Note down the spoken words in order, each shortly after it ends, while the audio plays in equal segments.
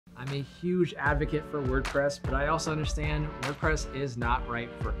I'm a huge advocate for WordPress, but I also understand WordPress is not right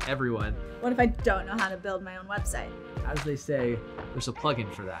for everyone. What if I don't know how to build my own website? As they say, there's a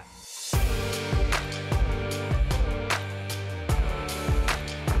plugin for that.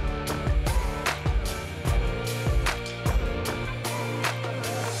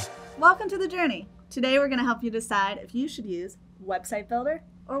 Welcome to the journey. Today we're going to help you decide if you should use Website Builder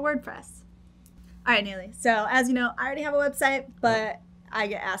or WordPress. All right, Nealey. So as you know, I already have a website, but I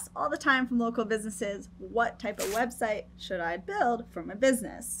get asked all the time from local businesses, what type of website should I build for my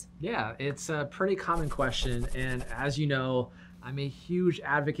business? Yeah, it's a pretty common question. And as you know, I'm a huge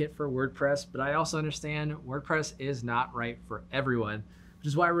advocate for WordPress, but I also understand WordPress is not right for everyone, which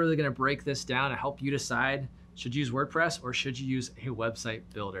is why we're really going to break this down to help you decide, should you use WordPress or should you use a website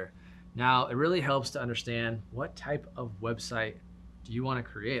builder? Now, it really helps to understand what type of website do you want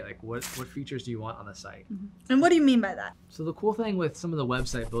to create? Like what features do you want on the site? And what do you mean by that? So the cool thing with some of the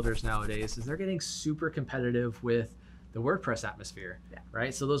website builders nowadays is they're getting super competitive with the WordPress atmosphere,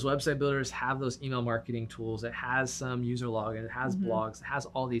 right? So those website builders have those email marketing tools. It has some user login, it has blogs, it has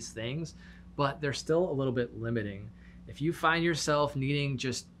all these things, but they're still a little bit limiting. If you find yourself needing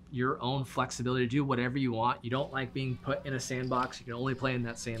just your own flexibility to do whatever you want, you don't like being put in a sandbox, you can only play in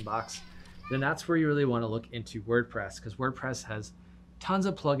that sandbox, then that's where you really want to look into WordPress, because WordPress has tons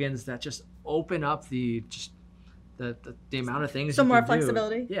of plugins that just open up the amount of things. Some you more can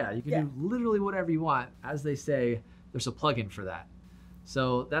flexibility. Do. Yeah, you can do literally whatever you want. As they say, there's a plugin for that.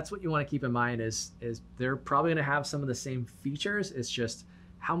 So that's what you want to keep in mind is they're probably going to have some of the same features. It's just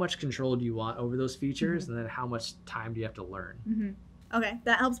how much control do you want over those features, and then how much time do you have to learn. Okay,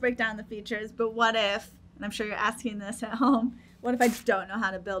 that helps break down the features. But what if, and I'm sure you're asking this at home, what if I don't know how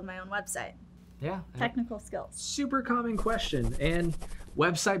to build my own website? Yeah. Technical skills. Super common question. And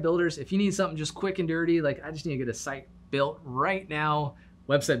website builders, if you need something just quick and dirty, like I just need to get a site built right now,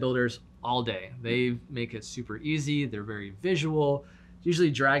 website builders all day. They make it super easy. They're very visual.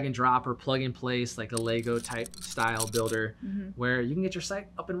 Usually drag and drop or plug and place, like a Lego type style builder, where you can get your site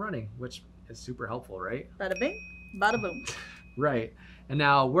up and running, which is super helpful, right? Bada bing, bada boom. Right. And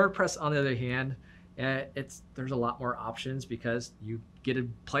now WordPress, on the other hand, there's a lot more options because you get to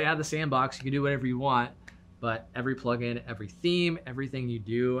play out of the sandbox. You can do whatever you want, but every plugin, every theme, everything you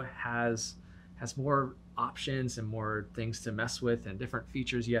do has more options and more things to mess with and different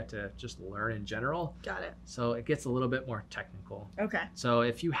features you have to just learn in general. Got it. So it gets a little bit more technical. Okay. So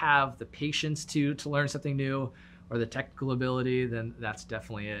if you have the patience to learn something new or the technical ability, then that's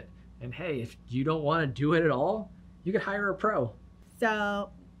definitely it. And hey, if you don't want to do it at all, you could hire a pro. So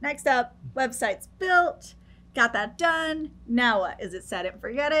next up, website's built, got that done. Now what? Is it set and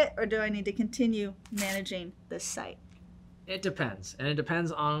forget it, or do I need to continue managing this site? It depends, and it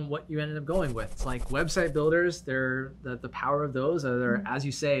depends on what you ended up going with. It's like website builders, the power of those are they're, as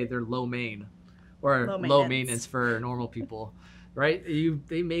you say, they're low maintenance for normal people, right?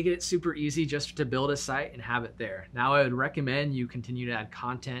 They make it super easy just to build a site and have it there. Now I would recommend you continue to add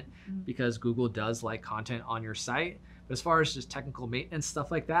content because Google does like content on your site. But as far as just technical maintenance,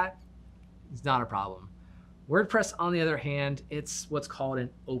 stuff like that, it's not a problem. WordPress, on the other hand, it's what's called an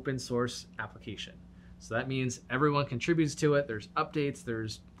open source application. So that means everyone contributes to it. There's updates,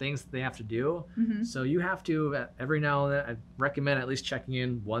 there's things that they have to do. So you have to, every now and then, I recommend at least checking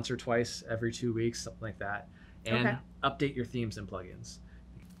in once or twice every 2 weeks, something like that, and update your themes and plugins.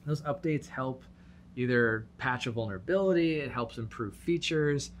 Those updates help either patch a vulnerability, it helps improve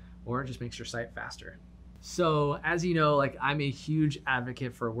features, or it just makes your site faster. So as you know, like I'm a huge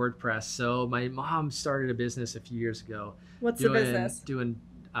advocate for WordPress. So my mom started a business a few years ago. What's the business? Doing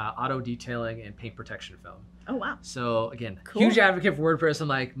auto detailing and paint protection film. Oh, wow. So again, cool. Huge advocate for WordPress. I'm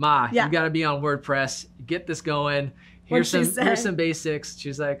like, Ma, you got to be on WordPress. Get this going. Here's some basics.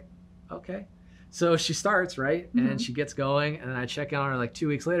 She's like, okay. So she starts, right? And she gets going. And then I check on her like 2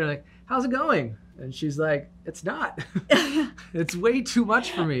 weeks later, like, how's it going? And she's like, it's not. It's way too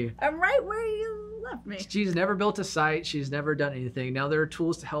much for me. I'm right where you left me. She's never built a site. She's never done anything. Now there are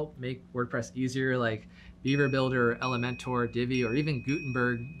tools to help make WordPress easier, like Beaver Builder, Elementor, Divi, or even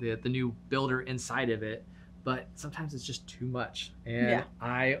Gutenberg, the new builder inside of it. But sometimes it's just too much. And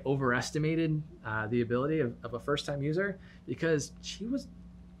I overestimated the ability of a first-time user because she was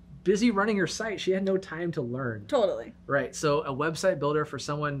busy running her site. She had no time to learn. Totally. Right. So a website builder for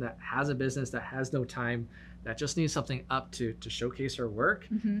someone that has a business, that has no time, that just needs something up to showcase her work,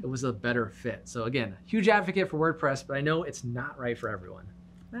 it was a better fit. So again, huge advocate for WordPress, but I know it's not right for everyone.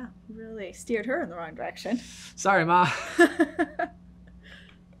 Wow, you really steered her in the wrong direction. Sorry, Ma.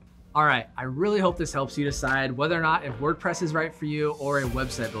 All right, I really hope this helps you decide whether or not if WordPress is right for you or a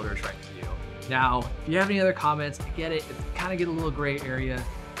website builder is right for you. Now, if you have any other comments, I get it. It kind of get a little gray area.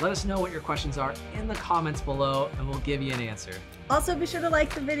 Let us know what your questions are in the comments below and we'll give you an answer. Also, be sure to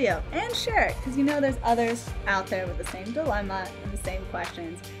like the video and share it because you know there's others out there with the same dilemma and the same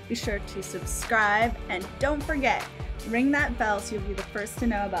questions. Be sure to subscribe and don't forget, ring that bell so you'll be the first to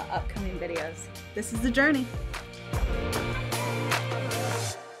know about upcoming videos. This is The Journey.